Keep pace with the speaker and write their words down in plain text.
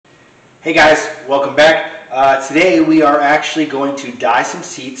Hey guys, welcome back. Today we are actually going to dye some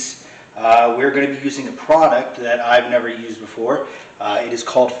seats. We're going to be using a product that I've never used before. It is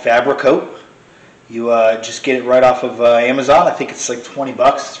called Fabricoat. You just get it right off of Amazon. I think it's like 20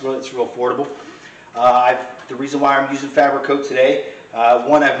 bucks. It's real affordable. The reason why I'm using Fabricoat today,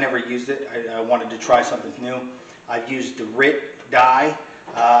 one, I've never used it. I wanted to try something new. I've used the RIT dye.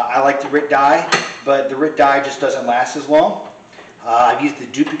 I like the RIT dye, but the RIT dye just doesn't last as long. I've used the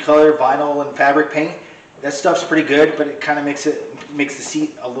Duplicolor vinyl and fabric paint. That stuff's pretty good, but it kind of makes the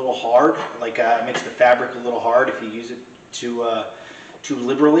seat a little hard. Like it makes the fabric a little hard if you use it too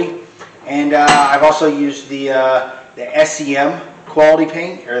liberally. And I've also used the SEM quality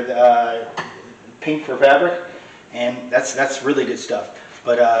paint, or the paint for fabric, and that's really good stuff.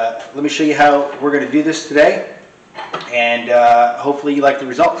 But let me show you how we're going to do this today, and hopefully you like the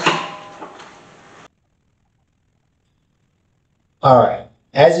results. All right,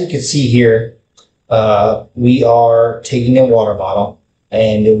 as you can see here, we are taking a water bottle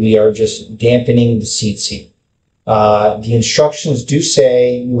and we are just dampening the seats here. The instructions do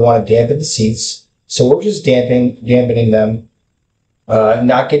say you want to dampen the seats, so we're just dampening them,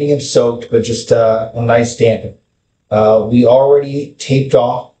 not getting them soaked, but just a nice dampen. We already taped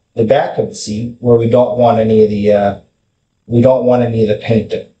off the back of the seat where we don't want any of the paint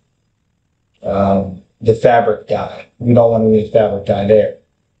there. The fabric dye. We don't want to use fabric dye there.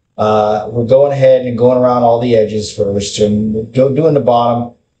 We're going ahead and going around all the edges first and doing the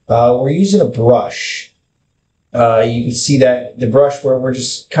bottom. We're using a brush. You can see that the brush where we're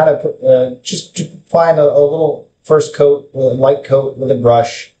just kind of just applying a little first coat, a light coat with a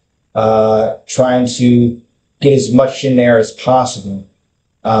brush, trying to get as much in there as possible.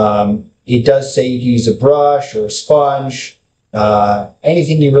 It does say you can use a brush or a sponge,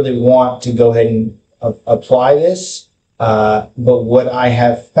 anything you really want to go ahead and apply this, but what I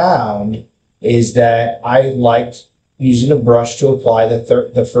have found is that I liked using a brush to apply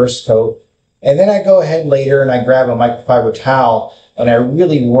the first coat, and then I go ahead later and I grab a microfiber towel and I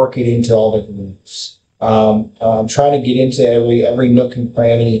really work it into all the grooves. I'm trying to get into every nook and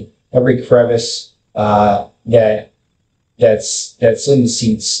cranny, every crevice that's in the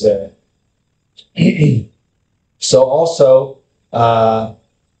seats there. So also,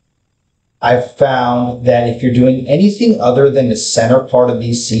 I've found that if you're doing anything other than the center part of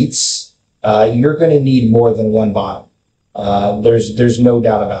these seats, you're going to need more than one bottom. There's no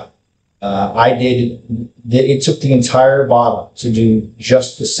doubt about it. It took the entire bottom to do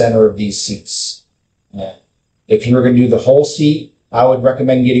just the center of these seats. If you were going to do the whole seat, I would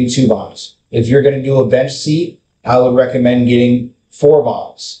recommend getting 2 bottoms. If you're going to do a bench seat, I would recommend getting 4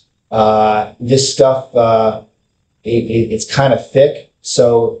 bottoms. This stuff, it's kind of thick,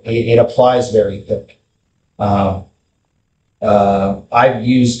 so it applies very thick. I've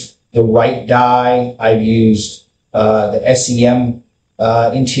used the right dye. I've used the SEM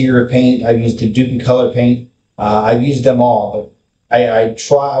interior paint. I've used the Duplicolor paint. I've used them all, but I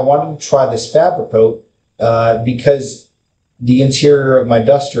wanted to try this Fabricoat because the interior of my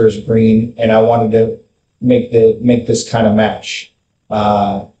duster is green, and I wanted to make this kind of match.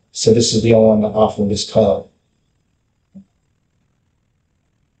 So this is the only one offering this color.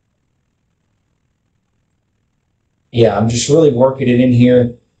 Yeah, I'm just really working it in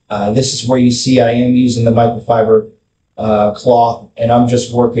here. This is where you see I am using the microfiber cloth, and I'm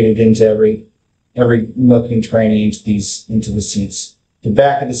just working it into every nook and cranny into the seats. The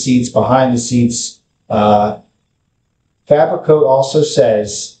back of the seats, behind the seats. Fabricoat also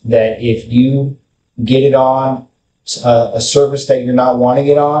says that if you get it on a surface that you're not wanting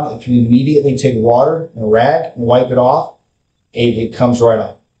it on, if you immediately take water and a rag and wipe it off, it comes right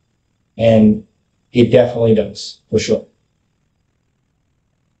off. And it definitely does, for sure.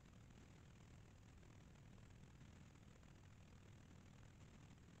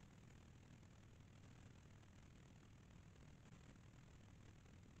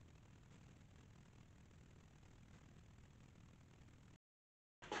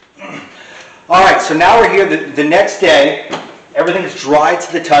 All right, so now we're here the next day. Everything's dry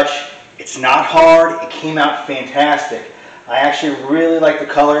to the touch. It's not hard. It came out fantastic. I actually really like the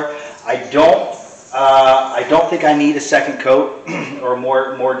color. I don't think I need a second coat or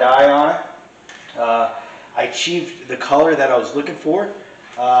more dye on it. I achieved the color that I was looking for.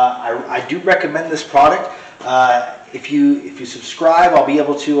 I do recommend this product. If you subscribe, I'll be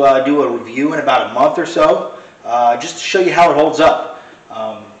able to do a review in about a month or so, just to show you how it holds up.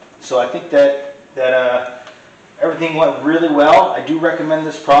 So I think that everything went really well. I do recommend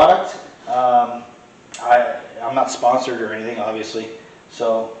this product. I'm not sponsored or anything, obviously.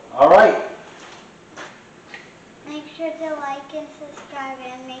 So, all right. Make sure to like and subscribe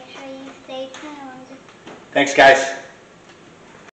and make sure you stay tuned. Thanks, guys.